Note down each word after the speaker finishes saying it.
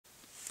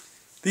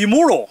the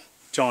immortal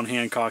John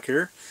Hancock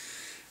here.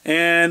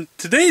 And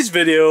today's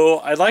video,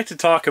 I'd like to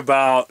talk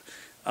about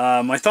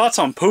my thoughts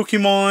on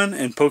Pokemon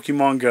and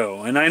Pokemon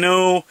Go. And I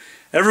know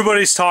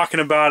everybody's talking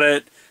about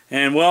it,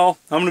 and well,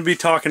 I'm going to be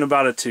talking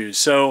about it too.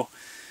 So,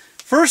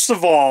 first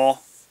of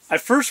all, I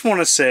first want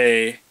to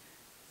say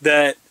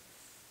that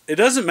it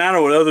doesn't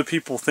matter what other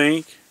people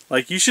think.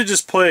 Like, you should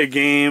just play a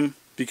game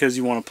because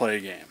you want to play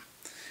a game.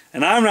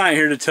 And I'm not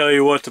here to tell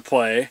you what to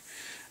play.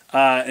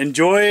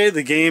 Enjoy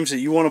the games that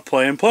you want to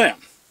play and play them.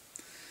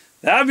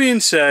 That being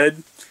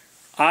said,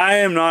 I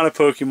am not a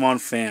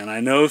Pokemon fan.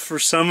 I know for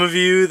some of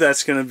you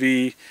that's going to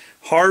be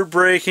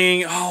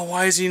heartbreaking. Oh,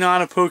 why is he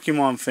not a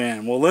Pokemon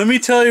fan? Well, let me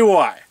tell you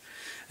why.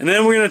 And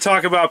then we're going to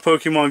talk about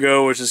Pokemon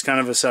Go, which is kind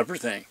of a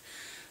separate thing.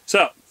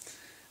 So,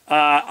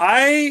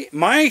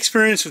 my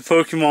experience with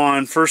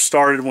Pokemon first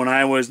started when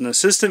I was an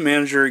assistant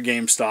manager at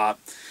GameStop,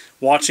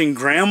 watching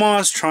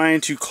grandmas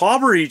trying to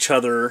clobber each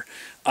other,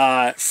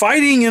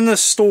 fighting in the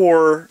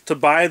store to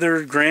buy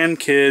their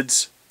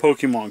grandkids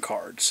Pokemon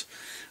cards.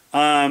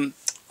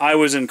 I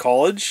was in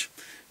college.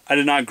 I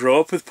did not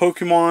grow up with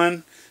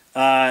Pokemon.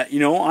 You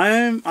know,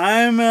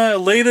 I'm a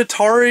late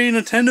Atari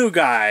Nintendo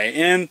guy,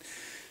 and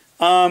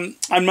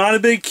I'm not a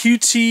big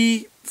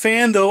cutesy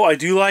fan, though. I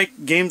do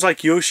like games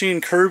like Yoshi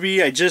and Kirby.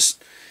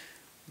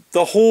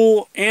 The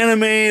whole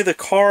anime, the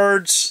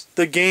cards,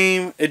 the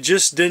game, it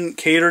just didn't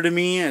cater to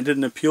me. It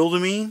didn't appeal to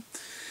me.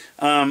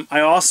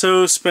 I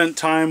also spent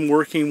time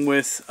working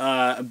with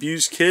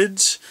abused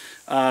kids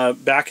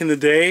back in the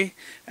day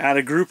at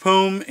a group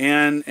home,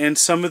 and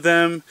some of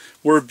them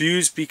were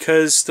abused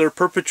because their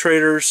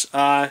perpetrators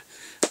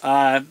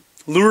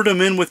lured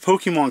them in with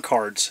Pokemon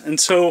cards. And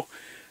so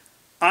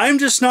I'm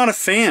just not a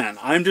fan.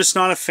 I'm just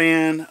not a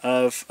fan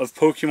of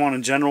Pokemon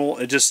in general.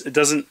 It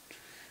doesn't,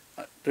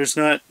 there's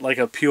not like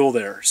appeal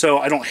there. So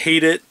I don't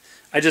hate it.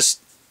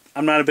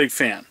 I'm not a big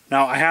fan.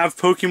 Now, I have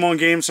Pokemon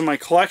games in my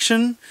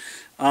collection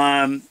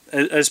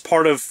as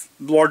part of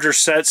larger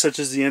sets such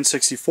as the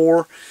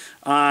N64.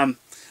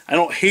 I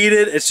don't hate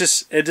it.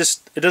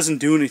 It doesn't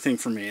do anything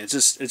for me.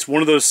 It's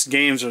one of those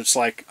games where it's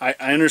like, I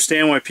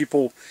understand why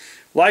people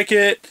like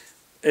it.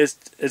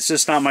 It's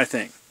just not my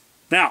thing.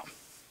 Now,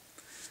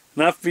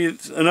 enough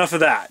of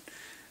that.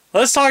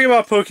 Let's talk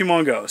about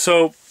Pokemon Go.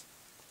 So,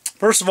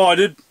 first of all, I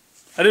did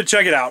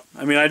check it out.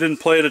 I mean, I didn't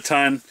play it a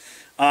ton.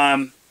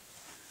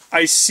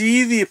 I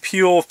see the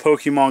appeal of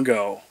Pokemon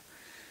Go.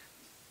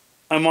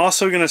 I'm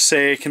also going to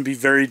say it can be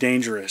very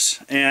dangerous.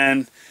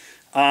 And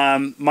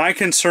my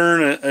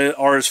concern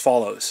are as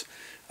follows.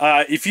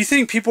 If you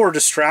think people are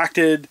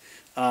distracted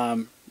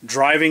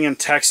driving and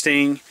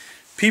texting,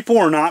 people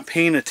are not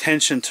paying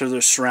attention to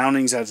their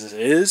surroundings as it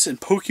is. In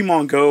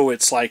Pokemon Go,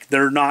 it's like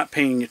they're not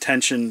paying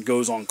attention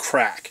goes on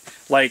crack.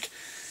 Like,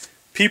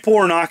 people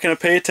are not going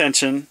to pay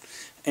attention,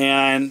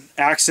 and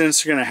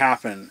accidents are going to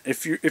happen.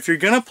 If you're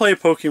going to play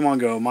Pokemon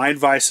Go, my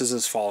advice is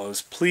as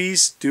follows.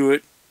 Please do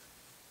it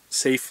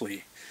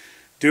safely.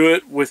 Do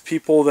it with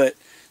people that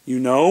you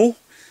know.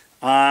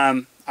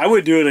 I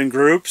would do it in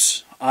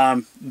groups.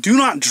 Do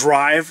not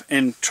drive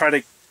and try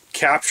to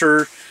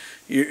capture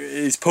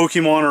these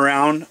Pokemon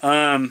around.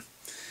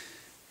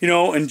 You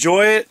know,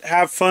 enjoy it,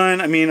 have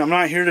fun. I mean, I'm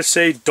not here to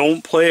say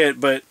don't play it,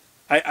 but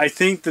I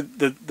think that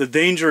the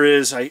danger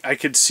is I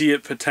could see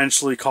it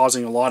potentially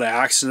causing a lot of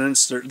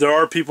accidents. There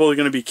are people that are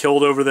going to be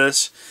killed over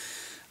this.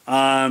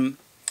 I'm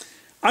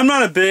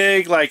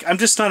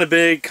just not a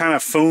big kind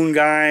of phone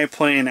guy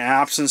playing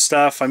apps and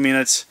stuff. I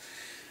mean,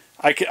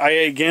 I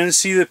again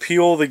see the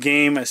appeal of the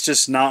game. It's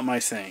just not my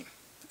thing.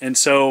 And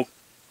so,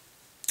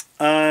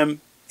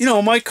 you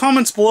know, my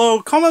comments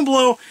below, comment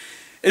below,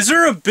 is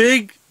there a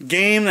big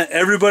game that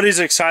everybody's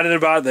excited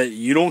about that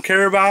you don't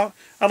care about?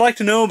 I'd like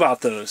to know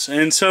about those.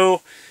 And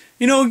so,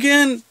 you know,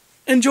 again,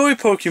 enjoy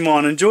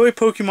Pokemon. Enjoy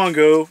Pokemon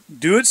Go.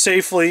 Do it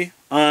safely.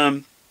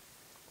 And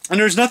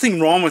there's nothing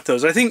wrong with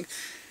those. I think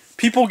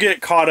people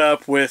get caught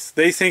up with,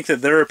 they think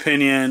that their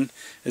opinion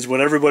is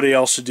what everybody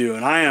else should do.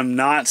 And I am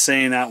not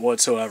saying that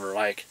whatsoever.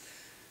 Like,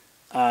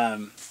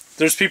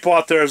 there's people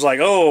out there who's like,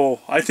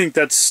 oh, I think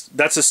that's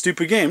a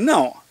stupid game.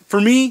 No.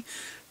 For me,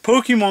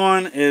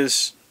 Pokemon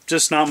is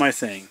just not my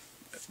thing.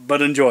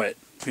 But enjoy it.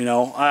 You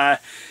know,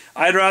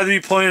 I'd rather be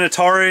playing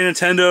Atari,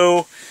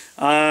 Nintendo.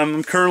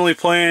 I'm currently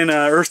playing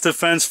Earth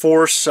Defense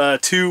Force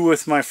 2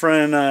 with my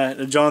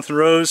friend Jonathan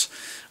Rose.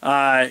 You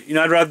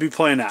know, I'd rather be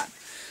playing that.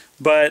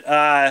 But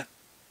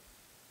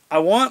I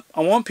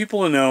want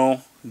people to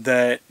know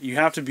that you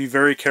have to be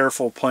very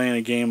careful playing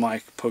a game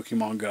like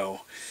Pokemon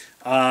Go.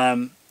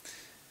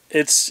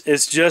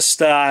 It's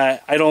just I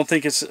don't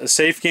think it's a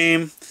safe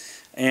game,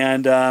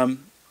 and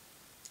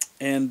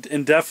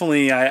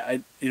definitely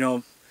you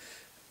know,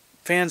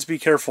 fans, be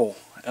careful.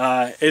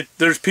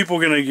 There's people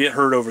going to get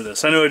hurt over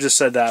this. I know I just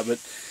said that, but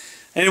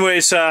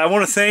anyways, I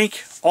want to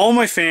thank all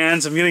my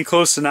fans. I'm getting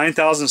close to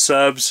 9,000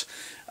 subs.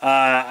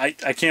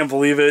 I can't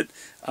believe it.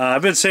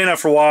 I've been saying that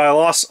for a while.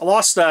 I lost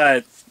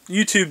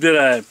YouTube did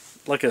a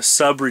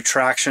sub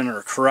retraction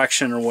or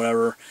correction or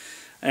whatever,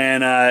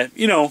 and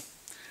you know,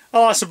 I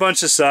lost a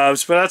bunch of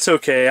subs, but that's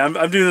okay. I'm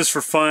doing this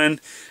for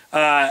fun.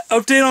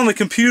 Update on the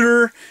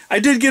computer. I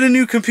did get a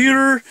new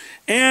computer,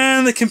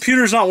 and the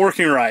computer's not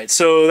working right.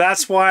 So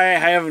that's why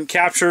I haven't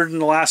captured in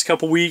the last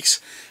couple weeks.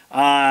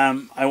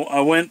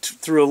 I went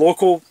through a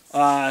local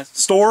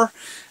store,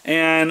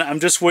 and I'm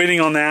just waiting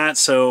on that.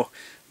 So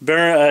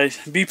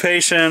be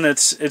patient.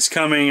 It's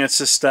coming. It's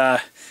just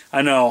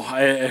I know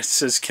it's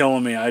just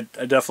killing me. I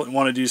definitely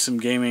want to do some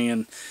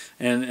gaming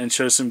and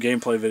show some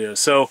gameplay videos.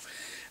 So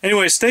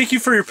anyways, thank you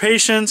for your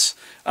patience.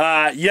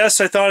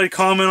 Yes, I thought I'd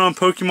comment on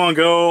Pokemon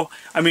Go.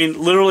 I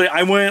mean, literally,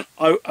 I went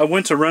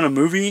to rent a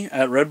movie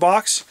at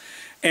Redbox,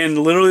 and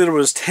literally there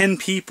was 10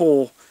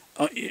 people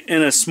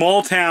in a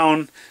small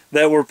town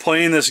that were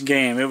playing this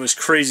game. It was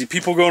crazy.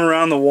 People going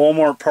around the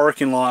Walmart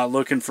parking lot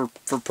looking for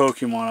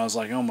Pokemon. I was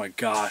like, oh my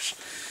gosh,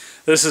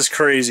 this is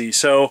crazy.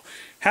 So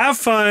have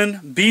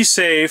fun, be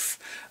safe.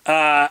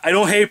 I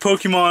don't hate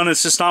Pokemon,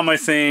 it's just not my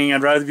thing.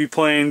 I'd rather be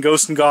playing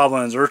Ghosts and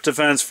Goblins, Earth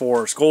Defense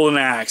Force, Golden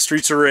Axe,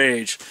 Streets of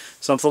Rage,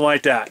 something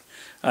like that.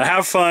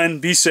 Have fun,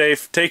 be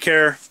safe, take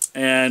care,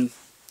 and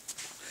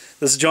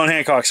this is John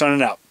Hancock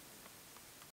signing out.